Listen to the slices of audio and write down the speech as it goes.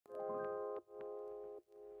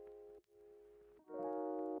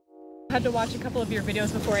I had to watch a couple of your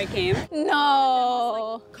videos before I came.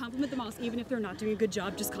 No. Like, compliment the models, even if they're not doing a good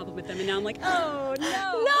job, just compliment them. And now I'm like, oh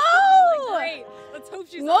no. No. Like, great. Let's hope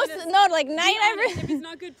she's honest. No, like 99%. If it's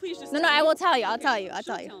not good, please just No, tell me. I will tell you. I'll Okay, tell you. I'll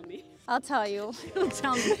she'll tell you. Tell me. I'll tell you. She'll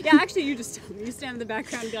tell me. Yeah, actually, you just tell me. You stand in the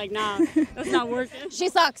background and be like, nah, that's not working. She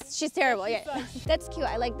sucks. She's terrible. She Yeah. sucks. That's cute.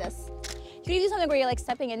 I like this. Can you do something where you're like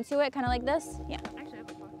stepping into it, kind of like this? Yeah. Actually, I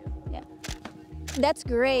have a pocket. Yeah. That's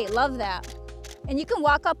great. Love that. And you can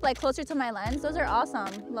walk up like closer to my lens. Those are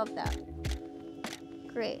awesome. Love that.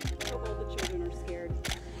 Great. I hope all the children are scared.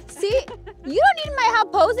 See, you don't need my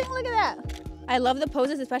help posing. Look at that. I love the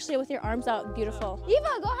poses, especially with your arms out. Beautiful. Eva,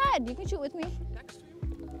 go ahead. You can shoot with me.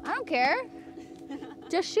 I don't care.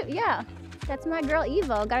 Just shoot. Yeah. That's my girl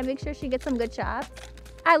Eva. Gotta make sure she gets some good shots.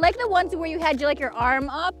 I like the ones where you had your arm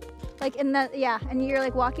up, like in the, yeah, and you're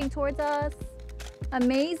like walking towards us.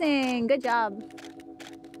 Amazing. Good job.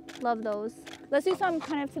 Love those. Let's do some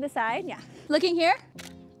kind of to the side. Yeah. Looking here.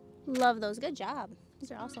 Love those. Good job. These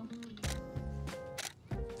are awesome.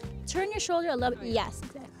 Turn your shoulder a little bit. Yes,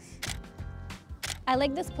 exactly. I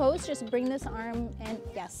like this pose. Just bring this arm in.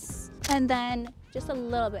 Yes. And then just a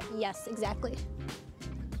little bit. Yes, exactly.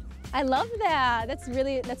 I love that. That's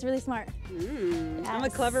really smart. Yes. I'm a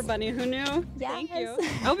Yes. clever bunny. Who knew? Yes. Thank you. I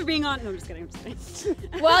hope you're being on. No, I'm just kidding. I'm just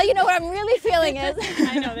kidding. Well, you know what I'm really feeling is.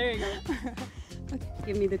 I know. There you go. Okay.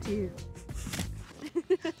 Give me the tea.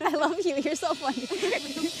 I love you. You're so funny.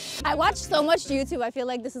 I watch so much YouTube. I feel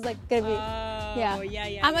like this is like gonna be.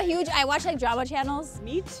 Yeah. I watch like drama channels.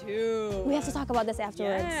 Me too. We have to talk about this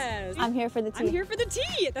afterwards. Yes. I'm here for the tea. I'm here for the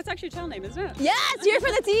tea. That's actually a channel name, isn't it? Yes, here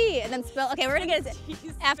for the tea. And then spill. Okay, we're gonna get it Tea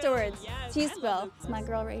spill. afterwards. Yes, Tea I love spill. those. It's my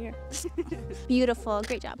girl right here. Beautiful.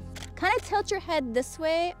 Great job. Kind of tilt your head this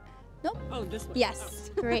way. Nope. Oh, this one.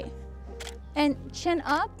 Yes. Great. And chin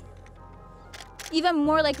up. Even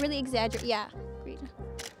more like really exaggerate. Yeah. Great.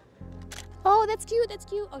 Oh, that's cute. That's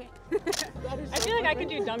cute. Okay. I feel like I could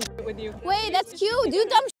do dumb shit with you. Wait, that's cute. Do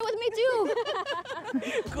dumb shit with me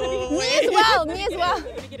too. Cool. Me as well. Me as well.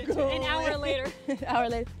 Let me get it to an hour later. An hour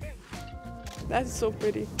later. That's so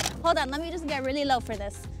pretty. Hold on. Let me just get really low for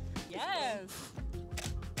this. Yes.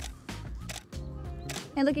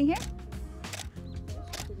 And looking here.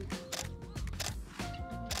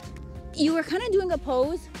 You were kind of doing a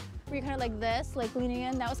pose where you're kind of like this, like leaning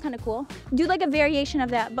in. That was kind of cool. Do like a variation of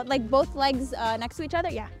that, but like both legs next to each other.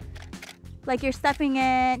 Yeah. Like you're stepping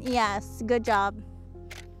in. Yes. Good job.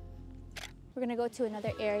 We're gonna go to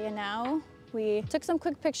another area now. We took some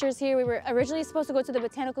quick pictures here. We were originally supposed to go to the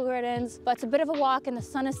botanical gardens, but it's a bit of a walk and the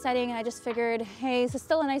sun is setting, and I just figured, hey, this is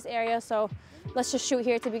still a nice area, so let's just shoot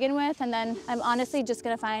here to begin with, and then I'm honestly just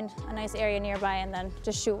gonna find a nice area nearby and then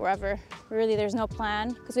just shoot wherever. Really, there's no plan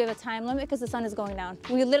because we have a time limit because the sun is going down.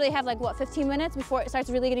 We literally have like, what, 15 minutes before it starts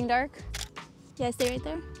really getting dark? Yeah, stay right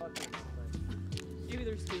there. Maybe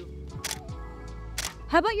there's two.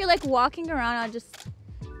 How about you're like walking around, I'll just,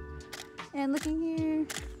 and looking here.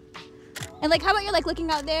 And like, how about you're like looking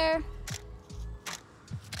out there?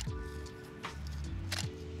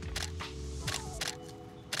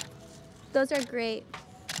 Those are great.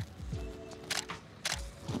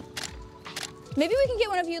 Maybe we can get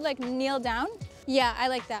one of you like kneel down. Yeah, I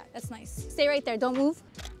like that. That's nice. Stay right there, don't move.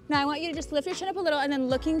 Now I want you to just lift your chin up a little and then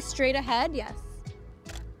looking straight ahead, yes.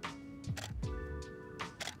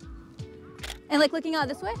 And like looking out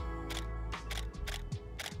this way.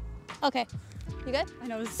 Okay, you good? I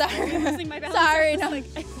know. Sorry. I'm losing my balance. Sorry, It's no. Like,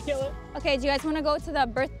 I feel it. Okay, do you guys want to go to the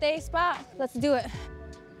birthday spot? Let's do it.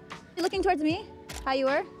 You're looking towards me? How you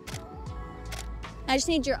were? I just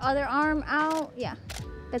need your other arm out. Yeah,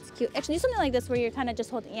 that's cute. Actually, do something like this where you're kind of just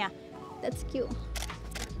holding. Yeah, that's cute.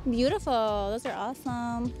 Beautiful. Those are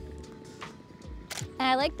awesome. And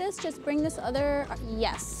I like this. Just bring this other.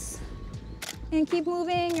 Yes. And keep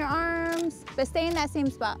moving your arms, but stay in that same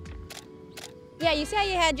spot. Yeah, you see how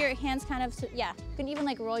you had your hands kind of, yeah. You can even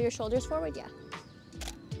like roll your shoulders forward, yeah.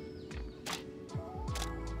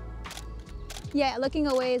 Yeah, looking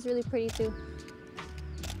away is really pretty too.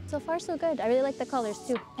 So far, so good. I really like the colors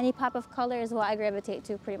too. Any pop of color is what I gravitate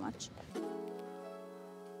to pretty much.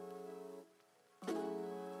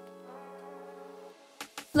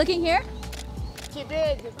 Looking here? Keep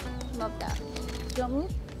it. Love that. Don't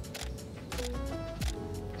move.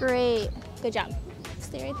 Great. Good job.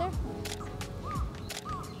 Stay right there.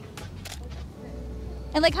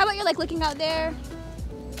 And like, how about you're like looking out there?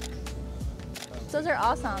 Those are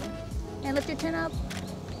awesome. And lift your chin up.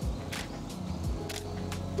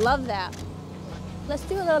 Love that. Let's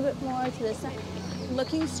do a little bit more to this side.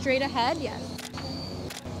 Looking straight ahead, yes.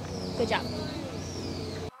 Good job.